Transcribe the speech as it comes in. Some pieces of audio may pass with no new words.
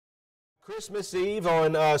Christmas Eve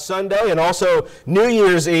on Sunday and also New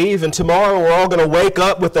Year's Eve, and tomorrow we're all going to wake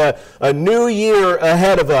up with a new year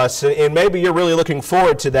ahead of us, and maybe you're really looking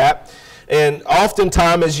forward to that. And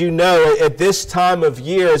oftentimes, as you know, at this time of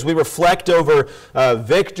year, as we reflect over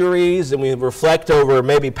victories and we reflect over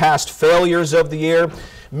maybe past failures of the year,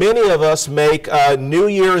 many of us make New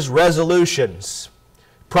Year's resolutions.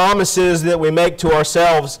 Promises that we make to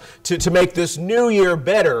ourselves to make this new year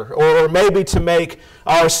better, or maybe to make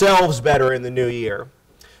ourselves better in the new year.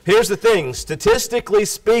 Here's the thing, statistically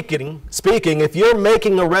speaking, if you're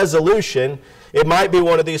making a resolution, it might be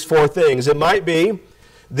one of these four things. It might be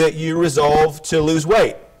that you resolve to lose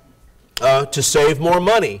weight, to save more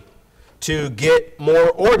money, to get more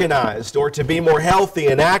organized, or to be more healthy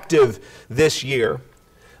and active this year.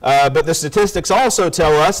 But the statistics also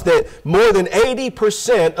tell us that more than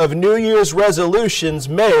 80% of New Year's resolutions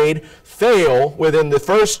made fail within the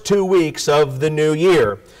first 2 weeks of the new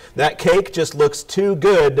year. That cake just looks too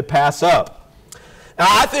good to pass up. Now,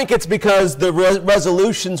 I think it's because the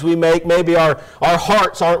resolutions we make, maybe our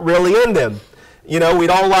hearts aren't really in them. You know, we'd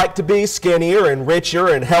all like to be skinnier and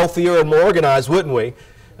richer and healthier and more organized, wouldn't we?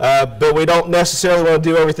 But we don't necessarily want to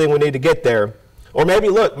do everything we need to get there. Or maybe,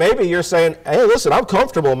 look, maybe you're saying, hey, listen, I'm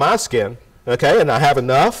comfortable in my skin, okay, and I have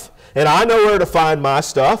enough, and I know where to find my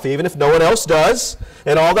stuff, even if no one else does,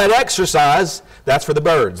 and all that exercise, that's for the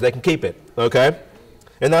birds. They can keep it, okay?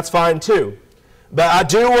 And that's fine, too. But I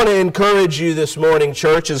do want to encourage you this morning,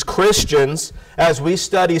 church, as Christians, as we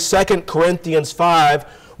study 2 Corinthians 5,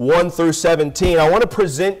 1 through 17, I want to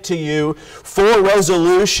present to you 4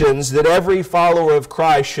 resolutions that every follower of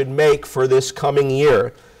Christ should make for this coming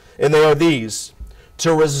year. And they are these: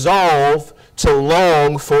 to resolve to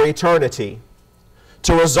long for eternity,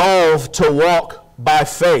 to resolve to walk by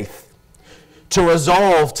faith, to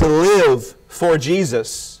resolve to live for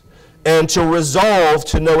Jesus, and to resolve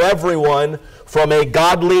to know everyone from a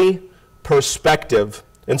godly perspective.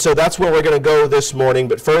 And so that's where we're going to go this morning.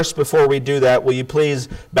 But first, before we do that, will you please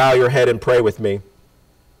bow your head and pray with me?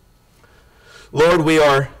 Lord, we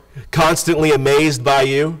are constantly amazed by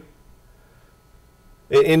you.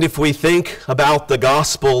 And if we think about the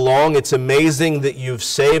gospel long, it's amazing that you've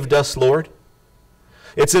saved us, Lord.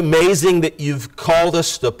 It's amazing that you've called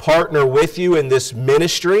us to partner with you in this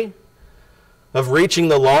ministry of reaching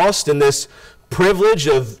the lost, and this privilege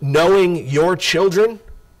of knowing your children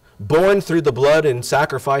born through the blood and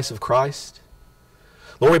sacrifice of Christ.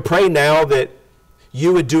 Lord, we pray now that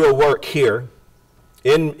you would do a work here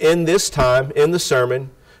in this time, in the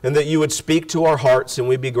sermon, and that you would speak to our hearts and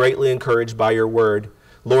we'd be greatly encouraged by your word.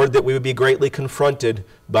 Lord, that we would be greatly confronted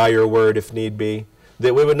by your word if need be,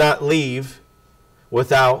 that we would not leave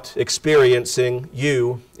without experiencing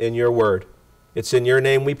you in your word. It's in your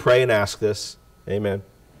name we pray and ask this. Amen.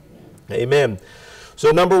 Amen.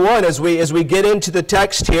 So number one, as we get into the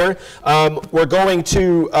text here, we're going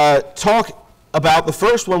to talk about the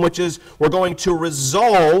first one, which is we're going to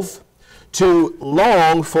resolve to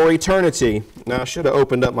long for eternity. Now, I should have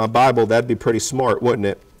opened up my Bible. That'd be pretty smart, wouldn't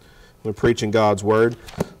it? We're preaching God's word.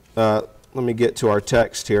 Let me get to our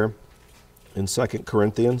text here in 2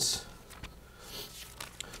 Corinthians.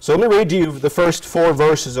 So let me read to you the first 4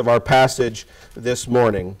 verses of our passage this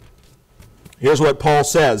morning. Here's what Paul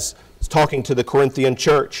says. He's talking to the Corinthian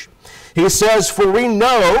church. He says, "For we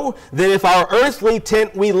know that if our earthly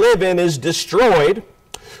tent we live in is destroyed,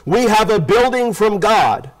 we have a building from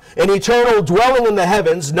God, an eternal dwelling in the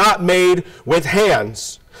heavens, not made with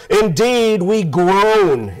hands. Indeed, we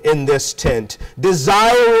groan in this tent,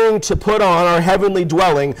 desiring to put on our heavenly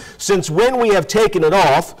dwelling, since when we have taken it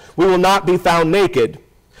off, we will not be found naked.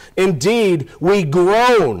 Indeed, we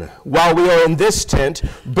groan while we are in this tent,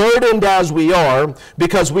 burdened as we are,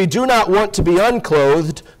 because we do not want to be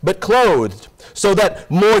unclothed, but clothed, so that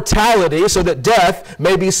death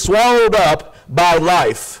may be swallowed up by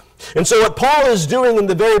life." And so what Paul is doing in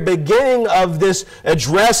the very beginning of this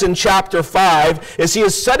address in chapter 5 is he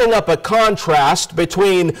is setting up a contrast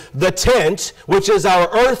between the tent, which is our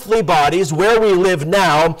earthly bodies, where we live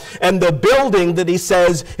now, and the building that he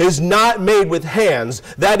says is not made with hands.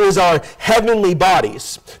 That is our heavenly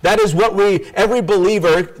bodies. That is what every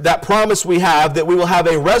believer, that promise we have, that we will have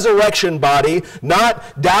a resurrection body,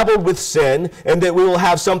 not dabbled with sin, and that we will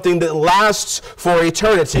have something that lasts for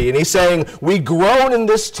eternity. And he's saying, we groan in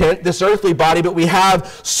this tent, this earthly body, but we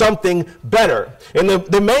have something better. And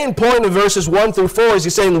the main point of verses 1 through 4 is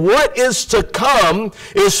he's saying what is to come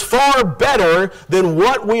is far better than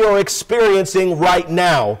what we are experiencing right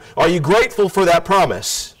now. Are you grateful for that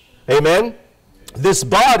promise? Amen? This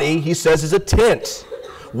body, he says, is a tent.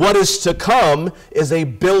 What is to come is a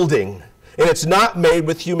building. And it's not made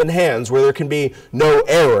with human hands, where there can be no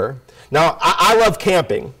error. Now, I love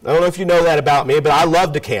camping. I don't know if you know that about me, but I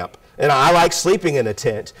love to camp. And I like sleeping in a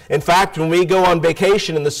tent. In fact, when we go on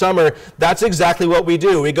vacation in the summer, that's exactly what we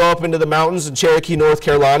do. We go up into the mountains in Cherokee, North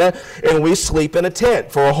Carolina, and we sleep in a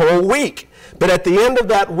tent for a whole week. But at the end of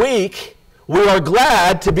that week, we are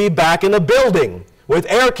glad to be back in a building with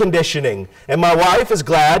air conditioning. And my wife is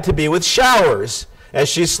glad to be with showers, as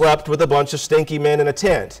she slept with a bunch of stinky men in a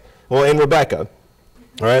tent. Well, and Rebecca.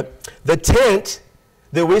 All right? The tent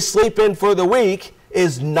that we sleep in for the week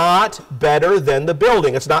is not better than the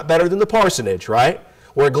building. It's not better than the parsonage, right?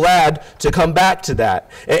 We're glad to come back to that.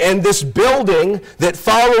 And this building that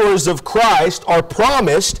followers of Christ are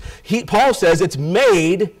promised, Paul says it's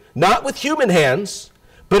made not with human hands,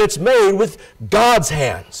 but it's made with God's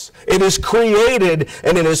hands. It is created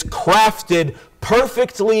and it is crafted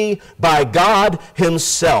perfectly by God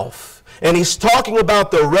himself. And he's talking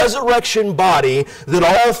about the resurrection body that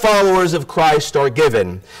all followers of Christ are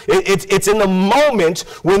given. It's in the moment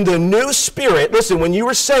when the new spirit, listen, when you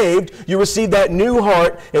were saved, you received that new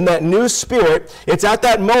heart and that new spirit. It's at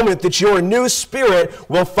that moment that your new spirit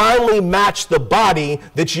will finally match the body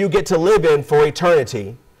that you get to live in for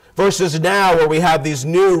eternity. Versus now where we have these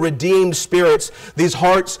new redeemed spirits, these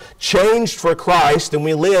hearts changed for Christ, and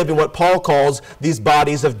we live in what Paul calls these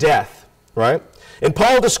bodies of death, right? And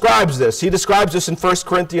Paul describes this. He describes this in 1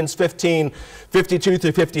 Corinthians 15, 52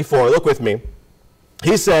 through 54. Look with me.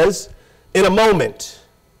 He says, in a moment,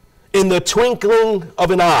 in the twinkling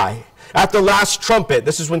of an eye, at the last trumpet,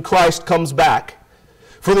 this is when Christ comes back,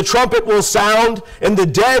 for the trumpet will sound, and the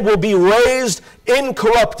dead will be raised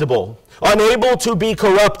incorruptible, unable to be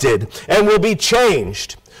corrupted, and will be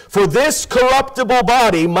changed. For this corruptible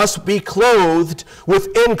body must be clothed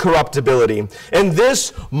with incorruptibility, and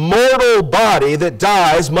this mortal body that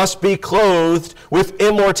dies must be clothed with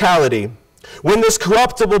immortality. When this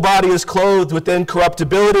corruptible body is clothed with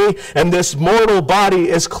incorruptibility, and this mortal body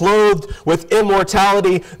is clothed with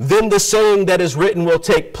immortality, then the saying that is written will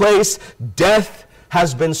take place, death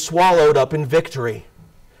has been swallowed up in victory.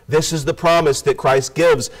 This is the promise that Christ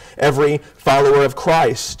gives every follower of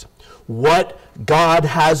Christ. What God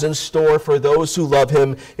has in store for those who love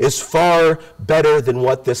him is far better than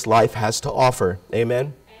what this life has to offer.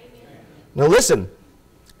 Amen? Amen. Now listen,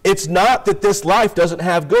 it's not that this life doesn't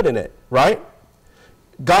have good in it, right?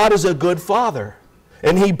 God is a good father,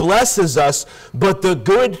 and he blesses us, but the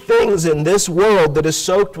good things in this world that is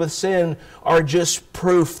soaked with sin are just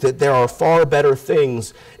proof that there are far better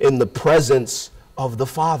things in the presence of the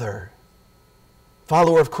Father.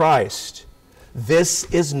 Follower of Christ, this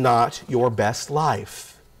is not your best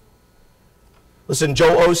life. Listen,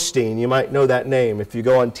 Joel Osteen, you might know that name. If you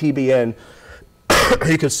go on TBN,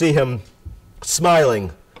 you can see him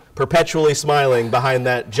smiling, perpetually smiling behind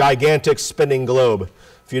that gigantic spinning globe,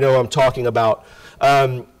 if you know what I'm talking about.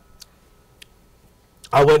 I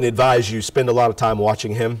wouldn't advise you spend a lot of time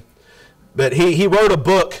watching him. But he wrote a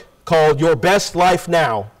book called Your Best Life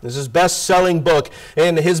Now. This is his best-selling book.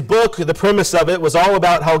 And his book, the premise of it, was all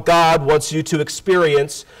about how God wants you to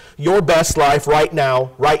experience your best life right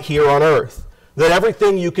now, right here on earth. That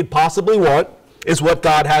everything you could possibly want is what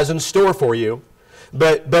God has in store for you.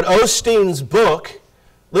 But Osteen's book,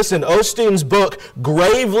 listen, Osteen's book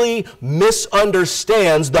gravely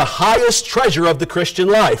misunderstands the highest treasure of the Christian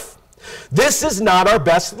life. This is not our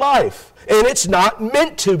best life, and it's not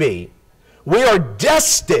meant to be. We are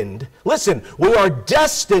destined, listen, we are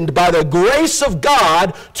destined by the grace of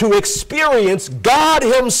God to experience God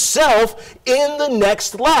himself in the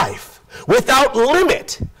next life, without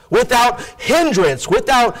limit, without hindrance,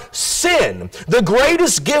 without sin. The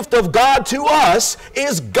greatest gift of God to us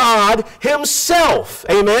is God himself.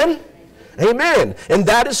 Amen? Amen. And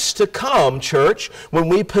that is to come, church, when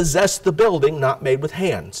we possess the building not made with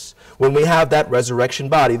hands. When we have that resurrection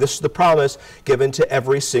body. This is the promise given to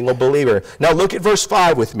every single believer. Now look at verse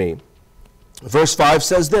 5 with me. Verse 5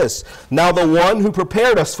 says this, now the one who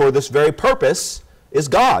prepared us for this very purpose is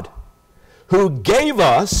God, who gave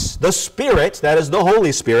us the Spirit, that is the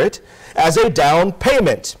Holy Spirit, as a down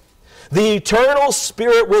payment. The eternal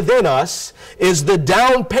Spirit within us is the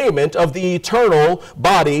down payment of the eternal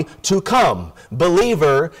body to come.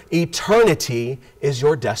 Believer, eternity is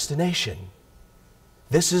your destination.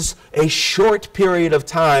 This is a short period of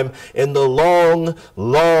time in the long,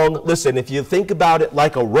 listen, if you think about it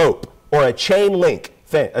like a rope or a chain link,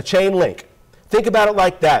 think about it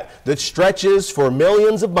like that stretches for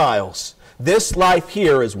millions of miles. This life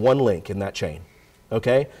here is one link in that chain,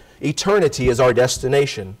 okay? Eternity is our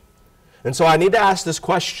destination. And so I need to ask this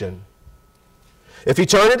question. If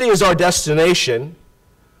eternity is our destination,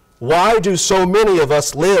 why do so many of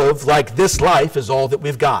us live like this life is all that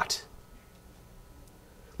we've got?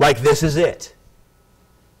 Like this is it.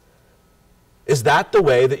 Is that the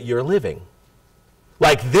way that you're living?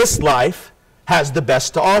 Like this life has the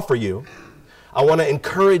best to offer you. I want to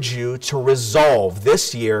encourage you to resolve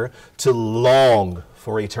this year to long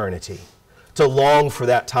for eternity, to long for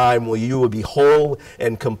that time where you will be whole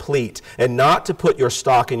and complete, and not to put your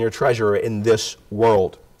stock and your treasure in this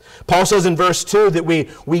world. Paul says in verse 2 that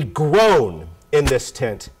we groan in this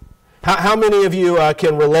tent. How many of you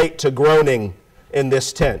can relate to groaning in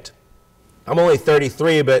this tent? I'm only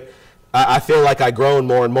 33, but I feel like I groan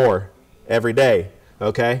more and more every day,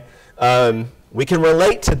 okay? We can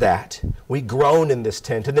relate to that. We groan in this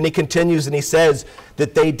tent. And then he continues and he says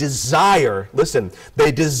that they desire, listen,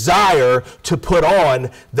 they desire to put on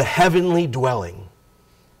the heavenly dwelling.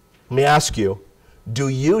 Let me ask you, do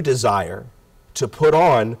you desire to put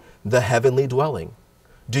on the heavenly dwelling?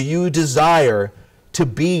 Do you desire to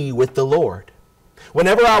be with the Lord?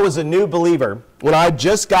 Whenever I was a new believer, when I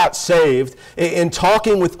just got saved, in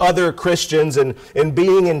talking with other Christians and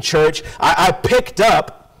being in church, I picked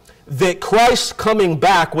up that Christ coming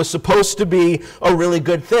back was supposed to be a really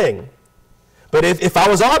good thing. But if I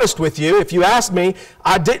was honest with you, if you asked me,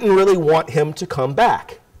 I didn't really want him to come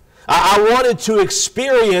back. I wanted to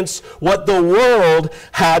experience what the world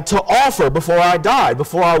had to offer before I died,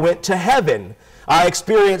 before I went to heaven. I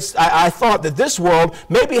thought that this world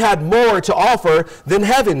maybe had more to offer than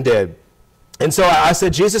heaven did. And so I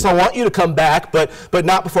said, Jesus, I want you to come back, but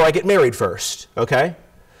not before I get married first, okay?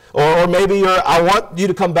 Or maybe I want you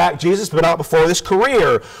to come back, Jesus, but not before this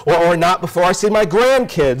career, or not before I see my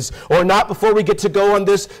grandkids, or not before we get to go on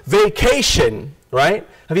this vacation, right?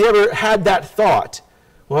 Have you ever had that thought?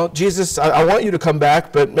 Well, Jesus, I want you to come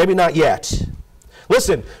back, but maybe not yet.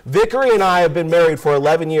 Listen, Vickery and I have been married for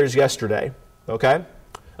 11 years yesterday, okay?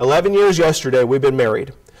 11 years yesterday we've been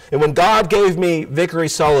married. And when God gave me Vickery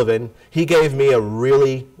Sullivan, he gave me a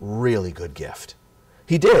really, really good gift.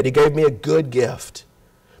 He did. He gave me a good gift.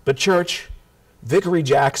 But church, Vickery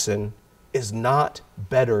Jackson is not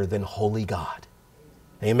better than holy God.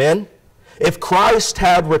 Amen? If Christ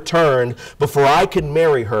had returned before I could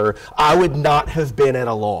marry her, I would not have been at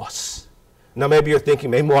a loss. Now maybe you're thinking,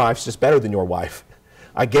 maybe my wife's just better than your wife.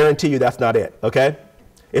 I guarantee you that's not it, okay?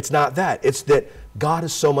 It's not that. It's that God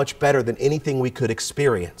is so much better than anything we could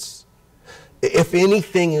experience. If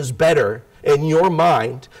anything is better in your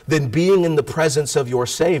mind than being in the presence of your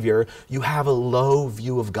Savior, you have a low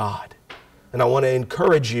view of God. And I want to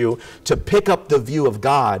encourage you to pick up the view of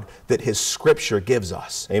God that His Scripture gives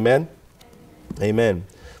us. Amen? Amen.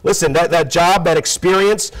 Listen, that job, that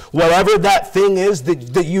experience, whatever that thing is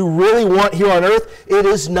that you really want here on earth, it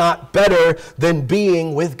is not better than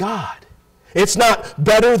being with God. It's not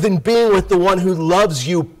better than being with the one who loves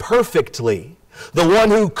you perfectly, the one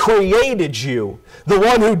who created you, the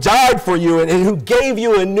one who died for you and who gave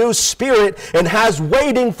you a new spirit and has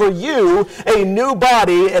waiting for you a new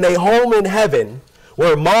body and a home in heaven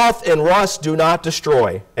where moth and rust do not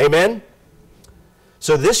destroy. Amen?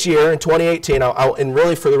 So this year in 2018, and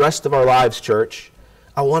really for the rest of our lives, church,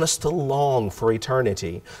 I want us to long for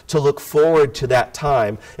eternity, to look forward to that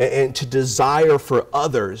time and to desire for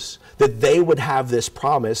others that they would have this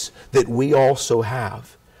promise that we also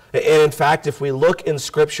have. And in fact, if we look in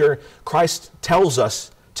Scripture, Christ tells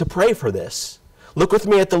us to pray for this. Look with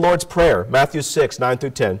me at the Lord's Prayer, Matthew 6, 9 through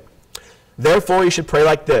 10. Therefore you should pray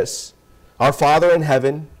like this: Our Father in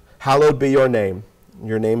heaven, hallowed be your name.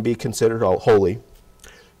 Your name be considered holy.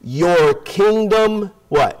 Your kingdom,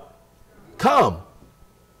 what? Come.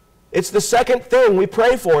 It's the second thing we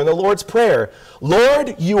pray for in the Lord's Prayer.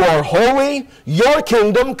 Lord, you are holy. Your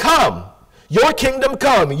kingdom come. Your kingdom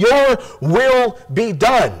come. Your will be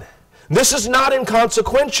done. This is not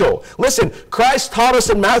inconsequential. Listen, Christ taught us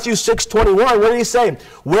in Matthew 6:21. What did he say?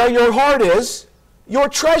 Where your heart is, your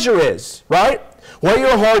treasure is, right? Where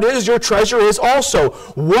your heart is, your treasure is also.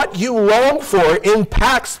 What you long for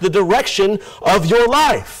impacts the direction of your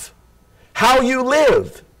life, how you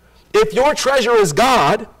live. If your treasure is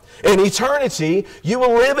God in eternity, you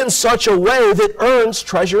will live in such a way that earns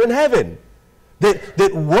treasure in heaven,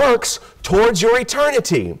 that works towards your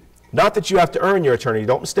eternity. Not that you have to earn your eternity,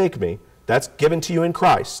 don't mistake me. That's given to you in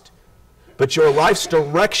Christ. But your life's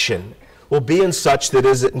direction will be in such that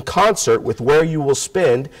is in concert with where you will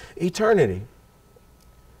spend eternity.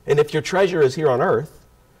 And if your treasure is here on earth,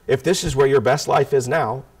 if this is where your best life is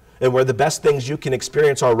now, and where the best things you can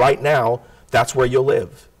experience are right now, that's where you'll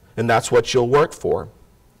live, and that's what you'll work for.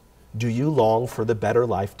 Do you long for the better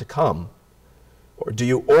life to come? Or do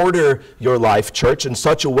you order your life, church, in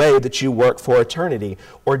such a way that you work for eternity?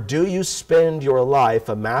 Or do you spend your life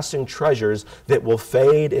amassing treasures that will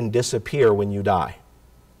fade and disappear when you die?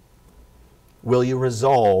 will you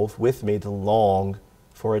resolve with me to long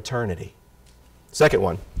for eternity? Second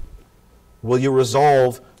one, will you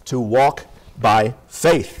resolve to walk by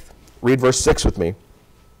faith? Read verse 6 with me.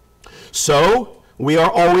 So we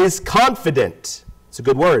are always confident. It's a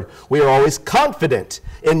good word. We are always confident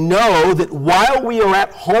and know that while we are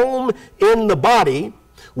at home in the body,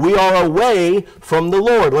 we are away from the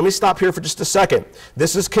Lord. Let me stop here for just a second.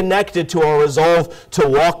 This is connected to our resolve to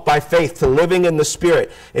walk by faith, to living in the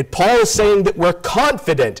Spirit. And Paul is saying that we're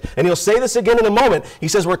confident. And he'll say this again in a moment. He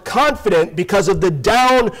says we're confident because of the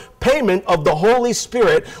down payment of the Holy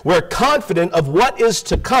Spirit. We're confident of what is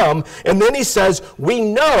to come. And then he says we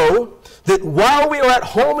know that while we are at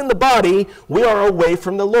home in the body, we are away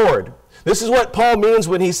from the Lord. This is what Paul means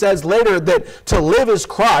when he says later that to live is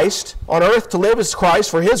Christ, on earth to live is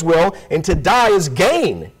Christ for his will, and to die is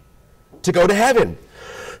gain, to go to heaven.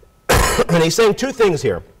 And he's saying two things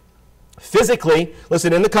here. Physically,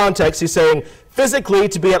 listen, in the context, he's saying physically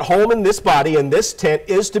to be at home in this body, in this tent,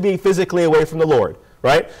 is to be physically away from the Lord.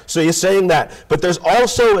 Right? So he's saying that. But there's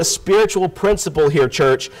also a spiritual principle here,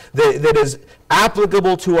 church, that is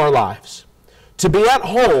applicable to our lives. To be at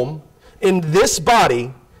home in this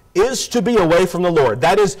body is to be away from the Lord.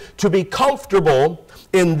 That is, to be comfortable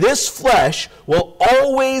in this flesh will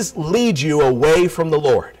always lead you away from the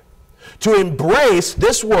Lord. To embrace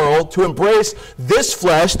this world, to embrace this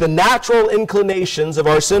flesh, the natural inclinations of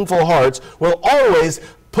our sinful hearts will always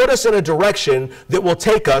put us in a direction that will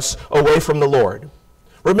take us away from the Lord.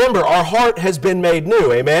 Remember, our heart has been made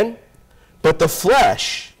new, amen? But the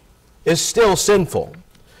flesh is still sinful.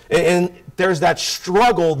 And there's that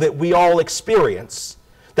struggle that we all experience.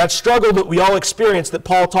 That struggle that we all experience that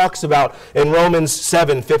Paul talks about in Romans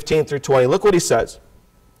 7:15 through 20. Look what he says.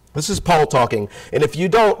 This is Paul talking. And if you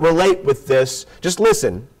don't relate with this, just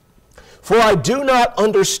listen. For I do not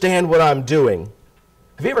understand what I'm doing.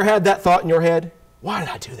 Have you ever had that thought in your head? Why did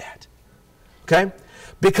I do that? Okay?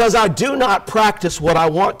 Because I do not practice what I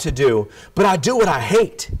want to do, but I do what I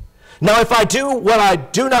hate. Now, if I do what I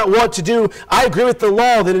do not want to do, I agree with the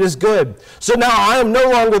law that it is good. So now I am no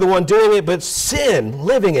longer the one doing it, but sin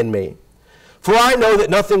living in me. For I know that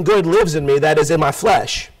nothing good lives in me, that is in my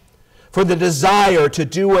flesh. For the desire to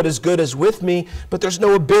do what is good is with me, but there's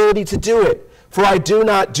no ability to do it. For I do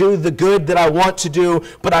not do the good that I want to do,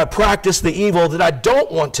 but I practice the evil that I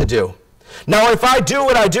don't want to do. Now, if I do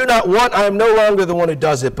what I do not want, I am no longer the one who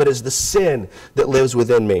does it, but is the sin that lives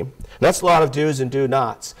within me. And that's a lot of do's and do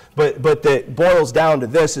nots. But that boils down to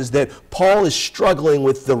this, is that Paul is struggling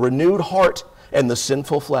with the renewed heart and the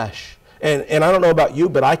sinful flesh. And I don't know about you,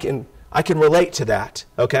 but I can relate to that,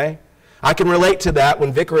 okay? I can relate to that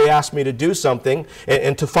when Vickery asked me to do something,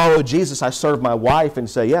 and to follow Jesus, I serve my wife and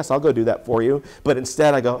say, yes, I'll go do that for you. But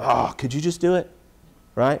instead I go, oh, could you just do it?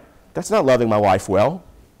 Right? That's not loving my wife well.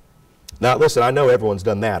 Now, listen, I know everyone's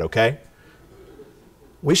done that, okay?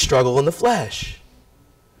 We struggle in the flesh.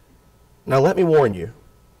 Now, let me warn you.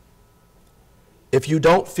 If you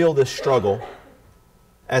don't feel this struggle,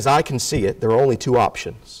 as I can see it, there are only two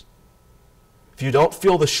options. If you don't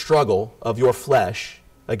feel the struggle of your flesh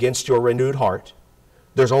against your renewed heart,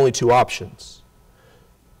 there's only two options.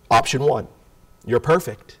 Option one, you're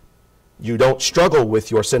perfect. You don't struggle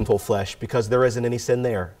with your sinful flesh because there isn't any sin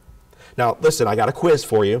there. Now, listen, I got a quiz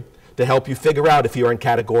for you to help you figure out if you're in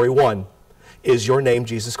category one. Is your name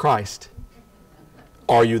Jesus Christ?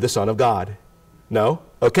 Are you the Son of God? No?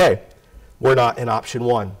 Okay. We're not in option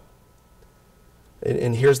one.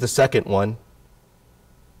 And here's the second one,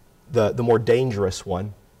 the more dangerous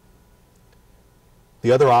one.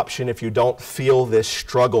 The other option, if you don't feel this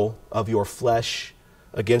struggle of your flesh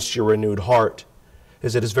against your renewed heart,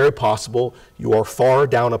 is it is very possible you are far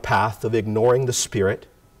down a path of ignoring the Spirit,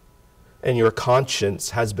 and your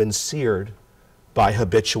conscience has been seared by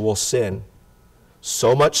habitual sin,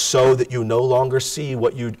 so much so that you no longer see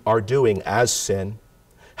what you are doing as sin,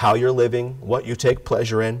 how you're living, what you take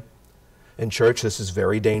pleasure in. And church, this is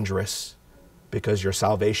very dangerous because your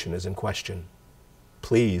salvation is in question.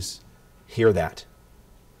 Please hear that.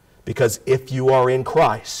 Because if you are in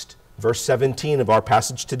Christ, verse 17 of our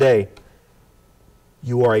passage today,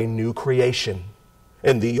 you are a new creation,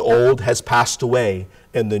 and the old has passed away,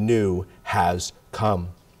 and the new has come.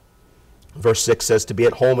 Verse 6 says to be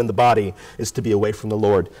at home in the body is to be away from the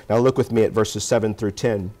Lord. Now look with me at verses 7 through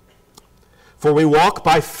 10. For we walk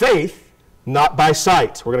by faith, not by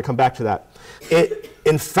sight. We're going to come back to that.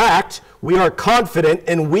 In fact, we are confident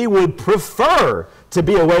and we would prefer to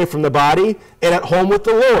be away from the body and at home with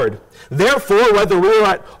the Lord. Therefore, whether we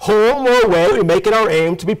are at home or away, we make it our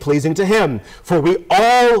aim to be pleasing to him. For we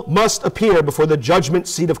all must appear before the judgment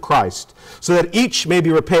seat of Christ, so that each may be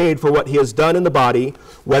repaid for what he has done in the body,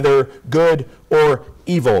 whether good or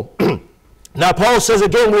evil. Now, Paul says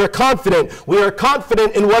again, we are confident. We are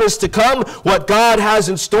confident in what is to come, what God has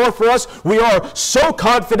in store for us. We are so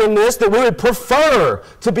confident in this that we would prefer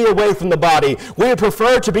to be away from the body. We would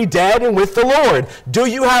prefer to be dead and with the Lord. Do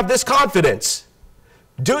you have this confidence?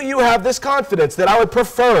 Do you have this confidence that I would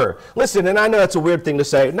prefer? Listen, and I know that's a weird thing to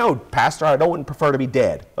say. No, Pastor, I wouldn't prefer to be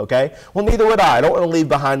dead, okay? Well, neither would I. I don't want to leave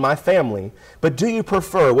behind my family. But do you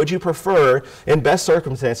prefer, would you prefer, in best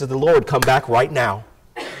circumstances, the Lord come back right now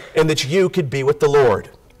and that you could be with the Lord?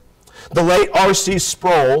 The late R.C.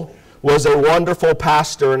 Sproul was a wonderful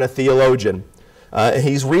pastor and a theologian.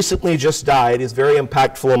 He's recently just died. He's very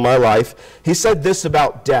impactful in my life. He said this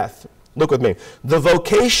about death. Look with me. The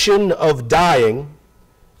vocation of dying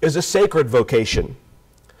is a sacred vocation.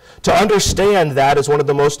 To understand that is one of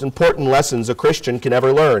the most important lessons a Christian can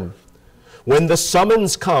ever learn. When the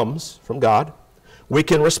summons comes from God, we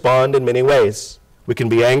can respond in many ways. We can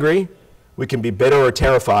be angry, we can be bitter or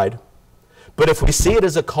terrified. But if we see it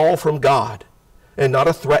as a call from God and not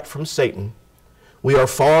a threat from Satan, we are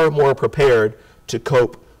far more prepared to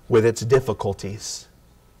cope with its difficulties.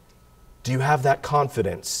 Do you have that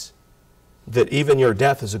confidence that even your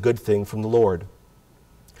death is a good thing from the Lord?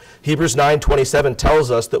 Hebrews 9:27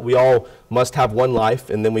 tells us that we all must have one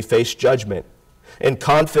life and then we face judgment. In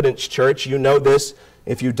confidence, church, you know this.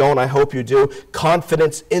 If you don't, I hope you do.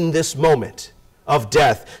 Confidence in this moment of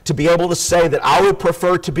death, to be able to say that I would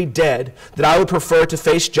prefer to be dead, that I would prefer to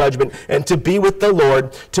face judgment and to be with the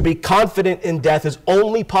Lord. To be confident in death is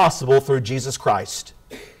only possible through Jesus Christ.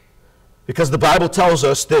 Because the Bible tells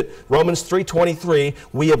us that Romans 3:23,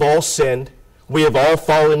 we have all sinned, we have all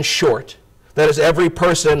fallen short. That is, every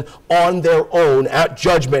person on their own at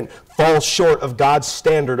judgment falls short of God's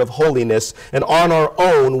standard of holiness, and on our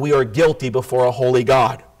own we are guilty before a holy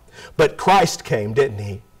God. But Christ came, didn't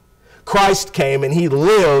he? Christ came and he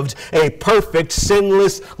lived a perfect,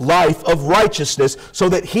 sinless life of righteousness so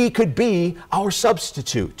that he could be our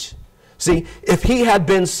substitute. See, if he had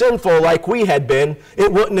been sinful like we had been,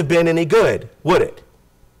 it wouldn't have been any good, would it?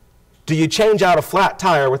 Do you change out a flat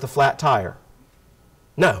tire with a flat tire?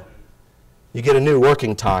 No. You get a new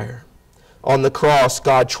working tire. On the cross,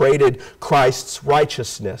 God traded Christ's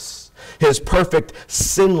righteousness, his perfect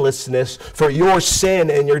sinlessness, for your sin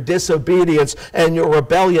and your disobedience and your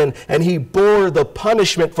rebellion, and he bore the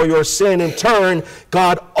punishment for your sin. In turn,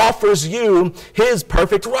 God offers you his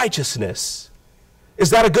perfect righteousness. Is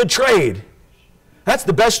that a good trade? That's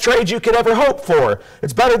the best trade you could ever hope for.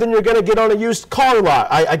 It's better than you're going to get on a used car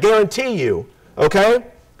lot, I guarantee you, okay?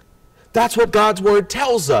 That's what God's word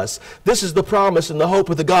tells us. This is the promise and the hope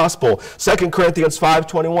of the gospel. 2 Corinthians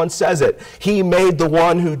 5:21 says it. He made the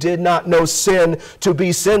one who did not know sin to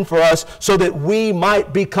be sin for us so that we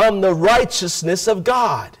might become the righteousness of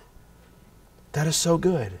God. That is so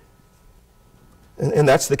good. And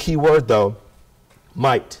that's the key word, though,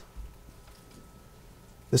 might.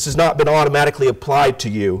 This has not been automatically applied to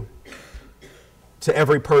you, to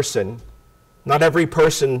every person. Not every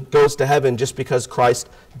person goes to heaven just because Christ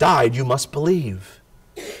died. You must believe.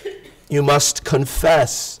 You must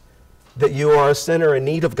confess that you are a sinner in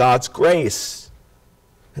need of God's grace.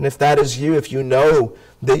 And if that is you, if you know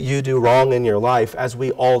that you do wrong in your life, as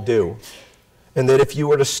we all do, and that if you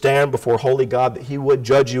were to stand before holy God, that he would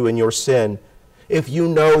judge you in your sin, if you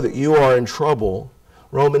know that you are in trouble,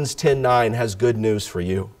 Romans 10:9 has good news for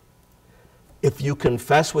you. If you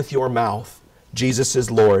confess with your mouth Jesus is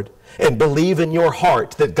Lord, and believe in your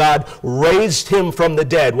heart that God raised him from the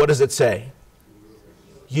dead, what does it say?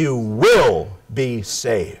 You will be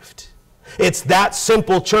saved. It's that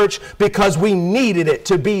simple, church, because we needed it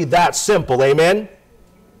to be that simple. Amen?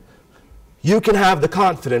 You can have the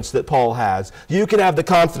confidence that Paul has. You can have the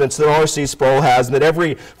confidence that R.C. Sproul has and that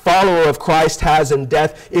every follower of Christ has in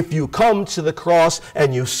death if you come to the cross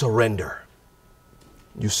and you surrender.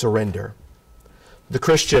 You surrender. The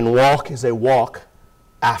Christian walk is a walk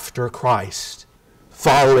after Christ,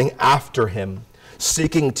 following after him,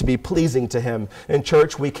 seeking to be pleasing to him. In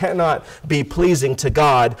church, we cannot be pleasing to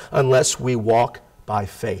God unless we walk by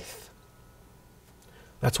faith.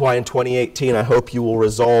 That's why in 2018, I hope you will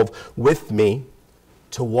resolve with me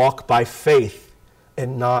to walk by faith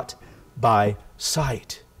and not by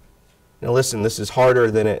sight. Now listen, this is harder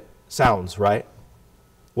than it sounds, right?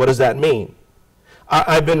 What does that mean?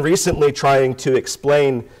 I've been recently trying to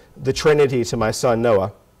explain the Trinity to my son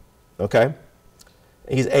Noah, okay?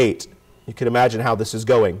 He's 8. You can imagine how this is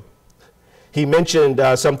going. He mentioned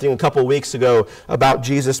something a couple weeks ago about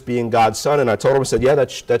Jesus being God's son, and I told him, I said, yeah,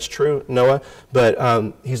 that's true, Noah,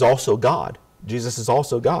 but he's also God. Jesus is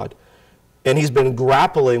also God. And he's been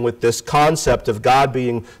grappling with this concept of God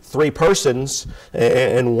being three persons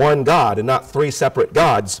and one God, and not three separate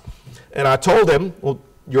gods. And I told him, well,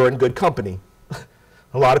 you're in good company.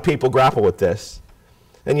 A lot of people grapple with this.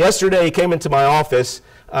 And yesterday he came into my office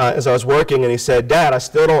as I was working, and he said, Dad, I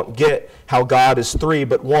still don't get how God is three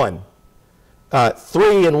but one.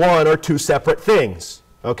 Three and one are two separate things,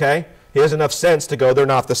 okay? He has enough sense to go, they're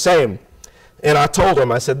not the same. And I told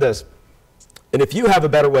him, I said this, and if you have a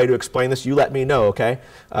better way to explain this, you let me know, okay?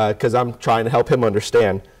 Because I'm trying to help him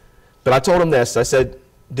understand. But I told him this. I said,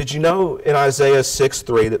 did you know in Isaiah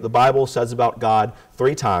 6:3 that the Bible says about God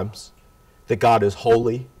 3 times that God is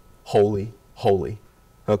holy, holy, holy,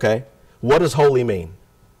 okay? What does holy mean?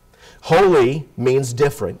 Holy means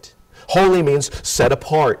different. Holy means set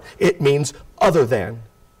apart. It means other than.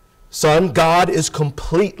 Son, God is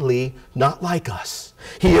completely not like us.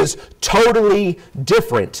 He is totally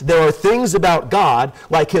different. There are things about God,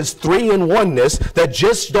 like his three-in-oneness, that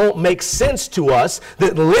just don't make sense to us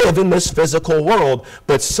that live in this physical world.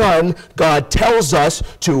 But son, God tells us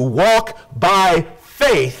to walk by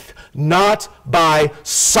faith, not by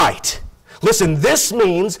sight. Listen, this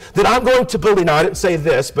means that I'm going to believe, now I didn't say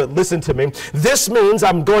this, but listen to me. This means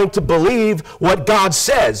I'm going to believe what God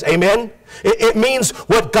says, amen? It means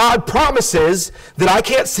what God promises that I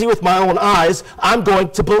can't see with my own eyes, I'm going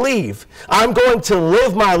to believe. I'm going to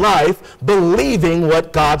live my life believing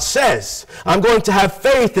what God says. I'm going to have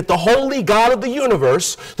faith that the holy God of the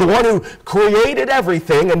universe, the one who created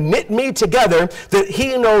everything and knit me together, that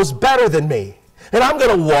he knows better than me. And I'm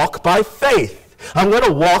going to walk by faith. I'm going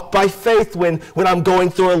to walk by faith when I'm going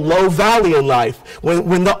through a low valley in life,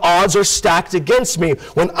 when the odds are stacked against me,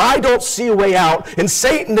 when I don't see a way out and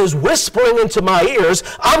Satan is whispering into my ears.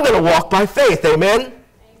 I'm going to walk by faith, amen?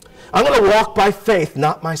 I'm going to walk by faith,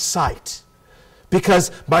 not my sight, because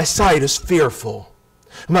my sight is fearful.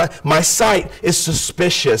 My sight is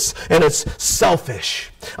suspicious and it's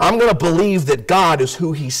selfish. I'm going to believe that God is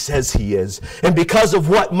who he says he is. And because of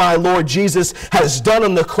what my Lord Jesus has done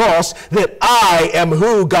on the cross, that I am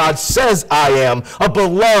who God says I am, a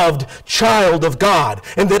beloved child of God.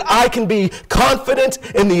 And that I can be confident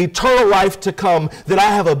in the eternal life to come, that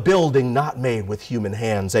I have a building not made with human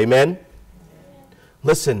hands. Amen?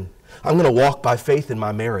 Listen, I'm going to walk by faith in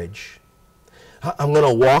my marriage. I'm going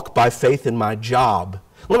to walk by faith in my job.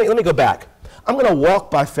 Let me go back. I'm going to walk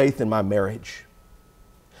by faith in my marriage.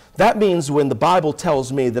 That means when the Bible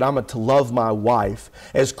tells me that I'm to love my wife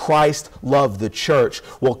as Christ loved the church.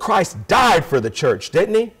 Well, Christ died for the church,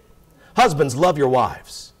 didn't he? Husbands, love your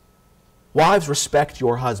wives. Wives, respect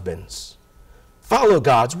your husbands. Follow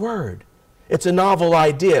God's word. It's a novel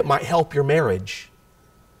idea. It might help your marriage.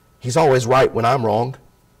 He's always right when I'm wrong.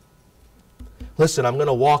 Listen, I'm going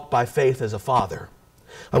to walk by faith as a father.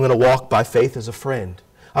 I'm going to walk by faith as a friend.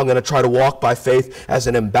 I'm going to try to walk by faith as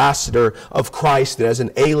an ambassador of Christ and as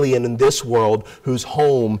an alien in this world whose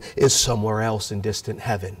home is somewhere else in distant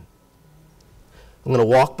heaven. I'm going to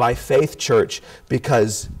walk by faith, church,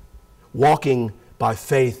 because walking by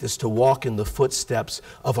faith is to walk in the footsteps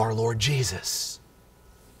of our Lord Jesus.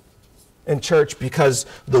 And church, because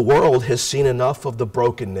the world has seen enough of the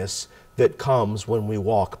brokenness that comes when we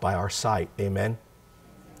walk by our sight. Amen?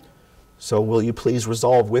 So will you please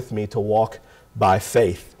resolve with me to walk by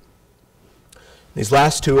faith? These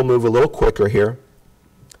last two will move a little quicker here.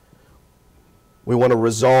 We want to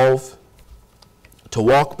resolve to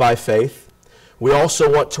walk by faith. We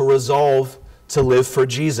also want to resolve to live for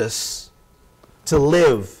Jesus, to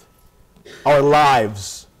live our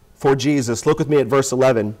lives for Jesus. Look with me at verse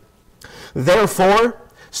 11. Therefore,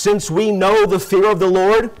 since we know the fear of the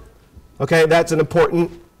Lord, okay, that's an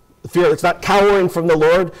important fear. It's not cowering from the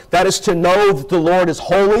Lord. That is to know that the Lord is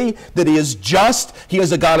holy, that he is just, he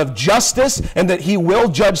is a God of justice, and that he will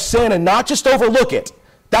judge sin and not just overlook it.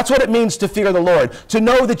 That's what it means to fear the Lord. To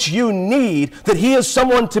know that you need, that he is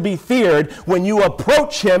someone to be feared when you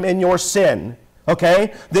approach him in your sin.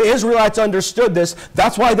 Okay? The Israelites understood this.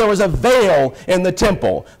 That's why there was a veil in the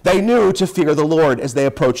temple. They knew to fear the Lord as they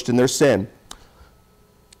approached in their sin.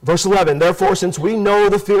 Verse 11, therefore, since we know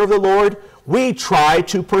the fear of the Lord, we try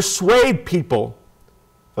to persuade people.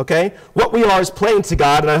 Okay? What we are is plain to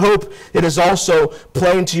God, and I hope it is also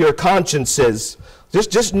plain to your consciences.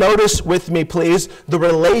 Just notice with me, please, the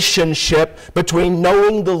relationship between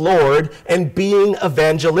knowing the Lord and being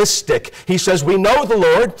evangelistic. He says, we know the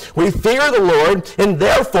Lord, we fear the Lord, and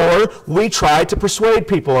therefore we try to persuade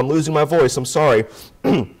people. I'm losing my voice, I'm sorry.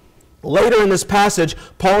 Later in this passage,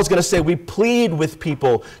 Paul is going to say we plead with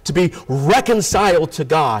people to be reconciled to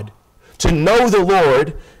God, to know the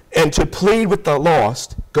Lord, and to plead with the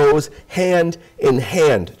lost goes hand in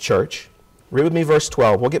hand, church. Read with me verse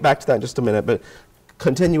 12. We'll get back to that in just a minute, but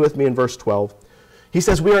continue with me in verse 12. He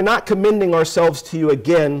says, we are not commending ourselves to you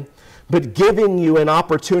again, but giving you an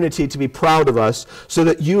opportunity to be proud of us, so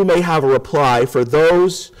that you may have a reply for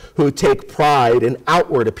those who take pride in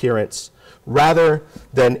outward appearance rather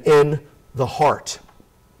than in the heart.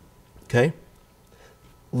 Okay?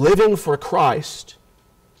 Living for Christ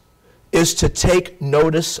is to take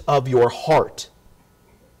notice of your heart,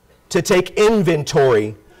 to take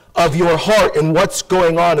inventory of your heart and what's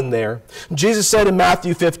going on in there. Jesus said in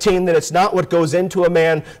Matthew 15 that it's not what goes into a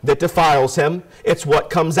man that defiles him, it's what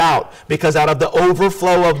comes out, because out of the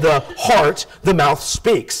overflow of the heart, the mouth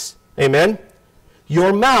speaks. Amen?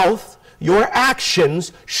 Your mouth, your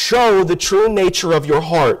actions show the true nature of your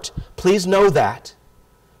heart. Please know that.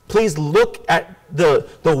 Please look at the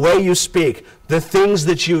way you speak, the things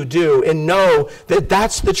that you do, and know that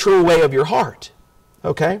that's the true way of your heart.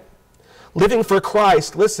 Okay? Living for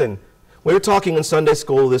Christ, listen, we were talking in Sunday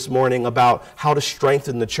school this morning about how to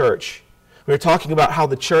strengthen the church. We were talking about how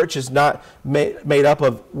the church is not made up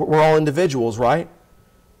of, we're all individuals, right?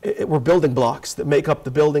 We're building blocks that make up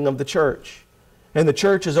the building of the church. And the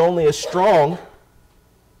church is only as strong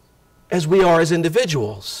as we are as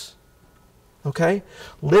individuals. Okay?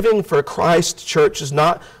 Living for Christ, church, is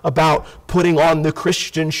not about putting on the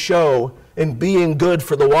Christian show and being good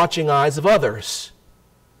for the watching eyes of others.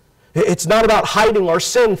 It's not about hiding our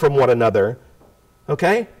sin from one another.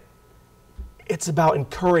 Okay? It's about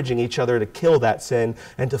encouraging each other to kill that sin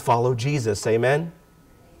and to follow Jesus. Amen?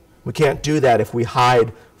 We can't do that if we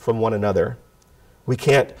hide from one another. We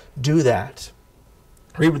can't do that.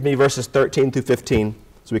 Read with me verses 13 through 15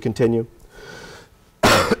 as we continue.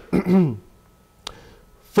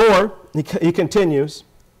 For, he continues,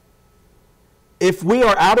 if we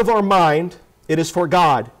are out of our mind, it is for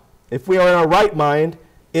God. If we are in our right mind,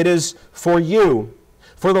 it is for you.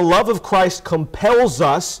 For the love of Christ compels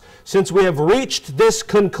us, since we have reached this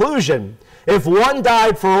conclusion. If one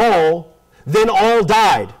died for all, then all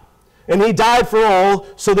died. And he died for all,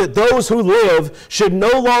 so that those who live should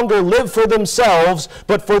no longer live for themselves,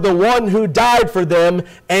 but for the one who died for them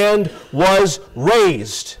and was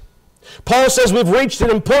raised. Paul says we've reached an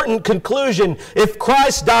important conclusion. If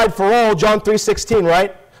Christ died for all, John 3:16,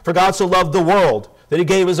 right? For God so loved the world that he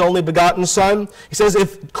gave his only begotten Son. He says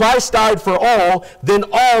if Christ died for all, then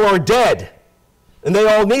all are dead. And they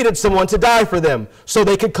all needed someone to die for them so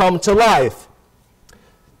they could come to life.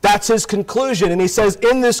 That's his conclusion. And he says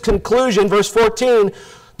in this conclusion, verse 14,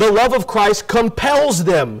 the love of Christ compels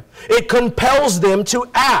them. It compels them to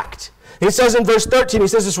act. He says in verse 13, he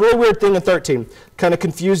says this real weird thing in 13. Kind of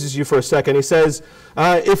confuses you for a second. He says,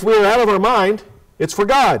 if we are out of our mind, it's for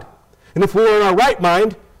God. And if we are in our right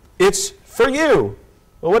mind, it's for you.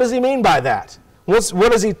 Well, what does he mean by that?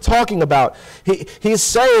 What is he talking about? He's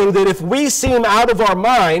saying that if we seem out of our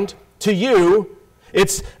mind to you,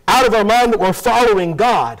 it's out of our mind that we're following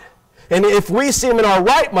God. And if we seem in our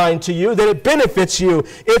right mind to you, then it benefits you.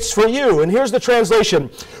 It's for you. And here's the translation.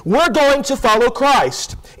 We're going to follow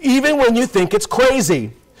Christ, even when you think it's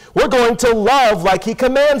crazy. We're going to love like he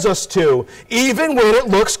commands us to, even when it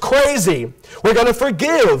looks crazy. We're going to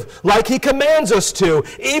forgive like he commands us to,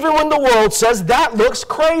 even when the world says that looks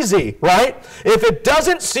crazy, right? If it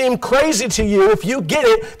doesn't seem crazy to you, if you get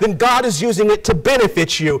it, then God is using it to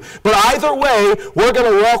benefit you. But either way, we're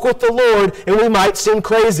going to walk with the Lord, and we might seem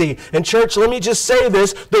crazy. And church, let me just say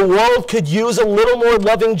this. The world could use a little more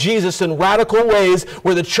loving Jesus in radical ways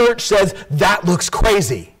where the church says, that looks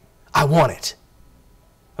crazy. I want it.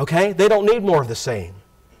 Okay? They don't need more of the same.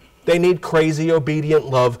 They need crazy, obedient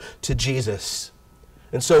love to Jesus.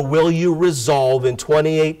 And so will you resolve in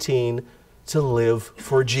 2018 to live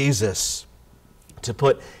for Jesus? To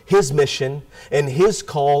put his mission and his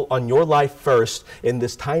call on your life first in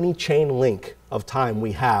this tiny chain link of time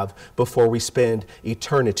we have before we spend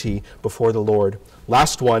eternity before the Lord.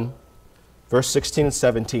 Last one, verse 16 and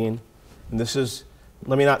 17. And this is,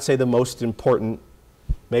 let me not say the most important,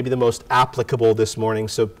 maybe the most applicable this morning.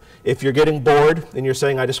 So if you're getting bored and you're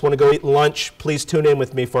saying, I just want to go eat lunch, please tune in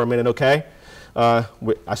with me for a minute, okay?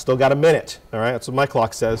 I still got a minute, all right? That's what my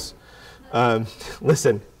clock says.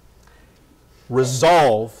 Listen,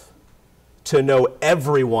 resolve to know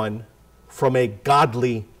everyone from a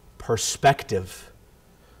godly perspective.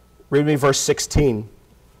 Read me verse 16.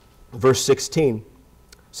 Verse 16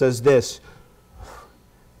 says this,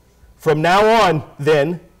 from now on,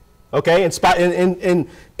 then, Okay,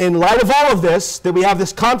 in light of all of this, that we have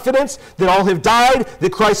this confidence that all have died,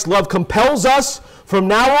 that Christ's love compels us. From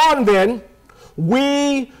now on then,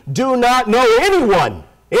 we do not know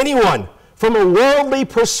anyone from a worldly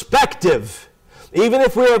perspective. Even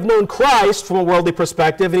if we have known Christ from a worldly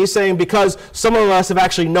perspective, and he's saying because some of us have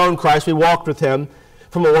actually known Christ, we walked with him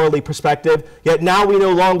from a worldly perspective, yet now we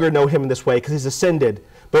no longer know him in this way because he's ascended.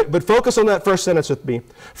 But focus on that first sentence with me.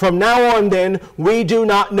 From now on then, we do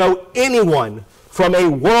not know anyone from a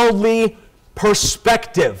worldly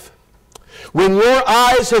perspective. When your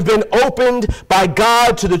eyes have been opened by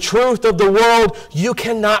God to the truth of the world, you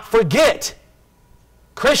cannot forget.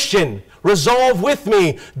 Christian, resolve with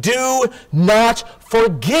me. Do not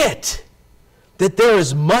forget that there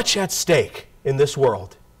is much at stake in this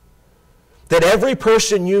world. That every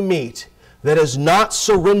person you meet that has not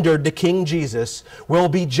surrendered to King Jesus will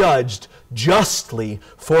be judged justly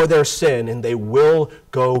for their sin, and they will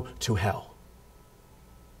go to hell.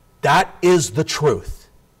 That is the truth.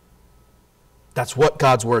 That's what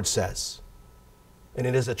God's word says. And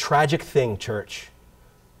it is a tragic thing, church,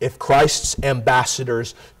 if Christ's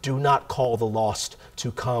ambassadors do not call the lost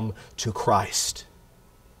to come to Christ.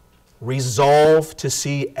 Resolve to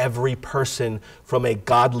see every person from a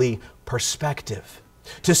godly perspective.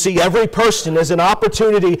 To see every person as an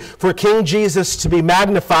opportunity for King Jesus to be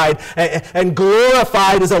magnified and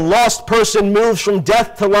glorified as a lost person moves from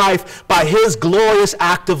death to life by his glorious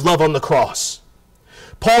act of love on the cross.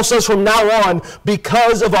 Paul says from now on,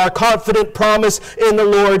 because of our confident promise in the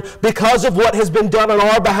Lord, because of what has been done on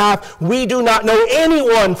our behalf, we do not know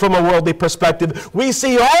anyone from a worldly perspective. We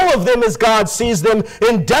see all of them as God sees them,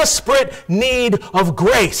 in desperate need of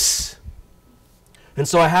grace. And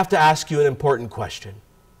so I have to ask you an important question.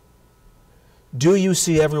 Do you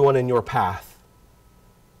see everyone in your path,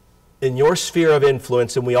 in your sphere of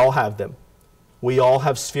influence, and we all have them. We all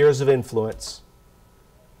have spheres of influence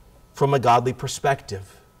from a godly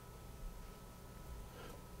perspective.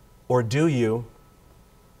 Or do you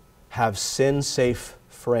have sin-safe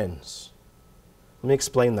friends? Let me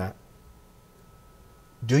explain that.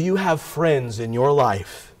 Do you have friends in your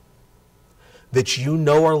life that you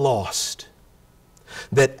know are lost,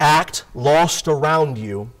 that act lost around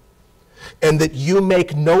you, and that you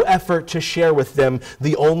make no effort to share with them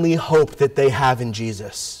the only hope that they have in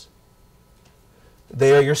Jesus?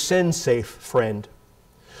 They are your sin-safe friend.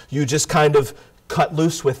 You just kind of cut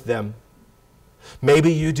loose with them.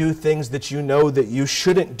 Maybe you do things that you know that you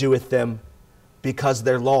shouldn't do with them because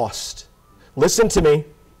they're lost. Listen to me.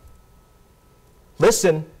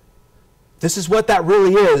 Listen. This is what that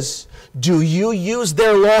really is. Do you use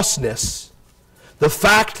their lostness, the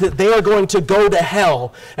fact that they are going to go to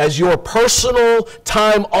hell, as your personal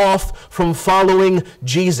time off from following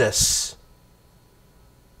Jesus?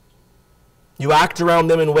 You act around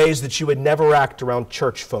them in ways that you would never act around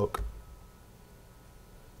church folk.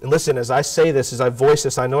 And listen, as I say this, as I voice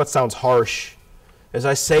this, I know it sounds harsh. As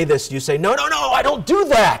I say this, you say, no, I don't do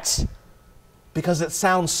that, because it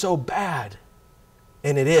sounds so bad.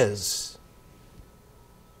 And it is.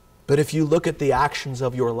 But if you look at the actions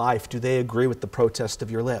of your life, do they agree with the protest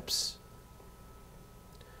of your lips?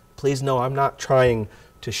 Please know, I'm not trying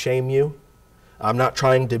to shame you. I'm not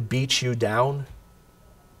trying to beat you down.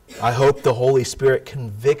 I hope the Holy Spirit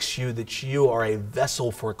convicts you that you are a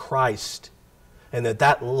vessel for Christ, and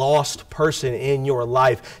that lost person in your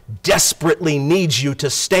life desperately needs you to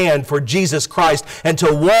stand for Jesus Christ and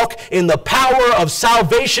to walk in the power of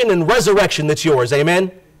salvation and resurrection that's yours.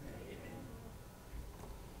 Amen?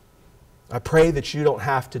 I pray that you don't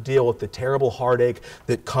have to deal with the terrible heartache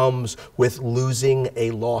that comes with losing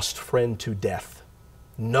a lost friend to death,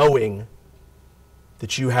 knowing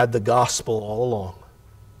that you had the gospel all along.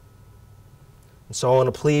 And so I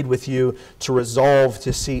want to plead with you to resolve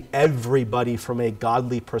to see everybody from a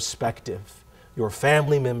godly perspective. Your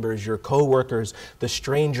family members, your co-workers, the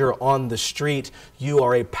stranger on the street. You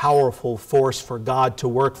are a powerful force for God to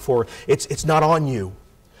work for. It's not on you.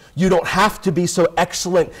 You don't have to be so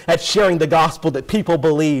excellent at sharing the gospel that people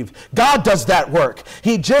believe. God does that work.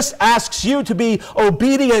 He just asks you to be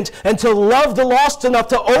obedient and to love the lost enough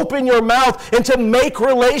to open your mouth and to make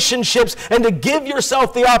relationships and to give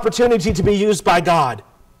yourself the opportunity to be used by God.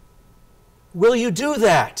 Will you do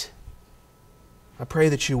that? I pray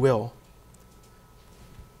that you will.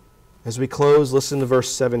 As we close, listen to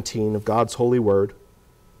verse 17 of God's holy word.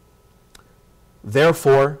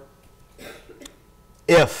 Therefore,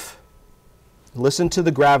 if, listen to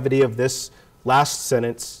the gravity of this last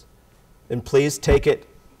sentence, and please take it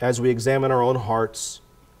as we examine our own hearts.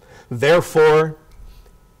 Therefore,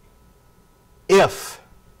 if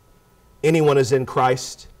anyone is in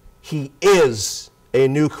Christ, he is a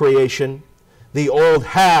new creation. The old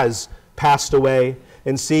has passed away,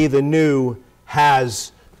 and see, the new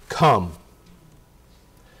has come.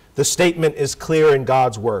 The statement is clear in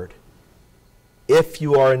God's word. If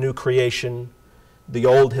you are a new creation, the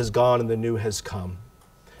old has gone and the new has come.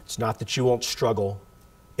 It's not that you won't struggle,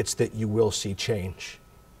 it's that you will see change.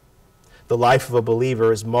 The life of a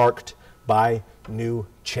believer is marked by new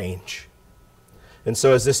change. And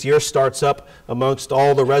so as this year starts up, amongst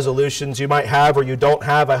all the resolutions you might have or you don't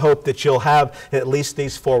have, I hope that you'll have at least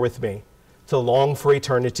these four with me: to long for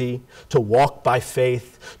eternity, to walk by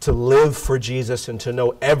faith, to live for Jesus, and to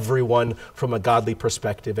know everyone from a godly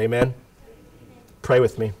perspective. Amen? Pray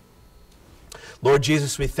with me. Lord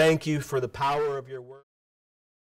Jesus, we thank you for the power of your word.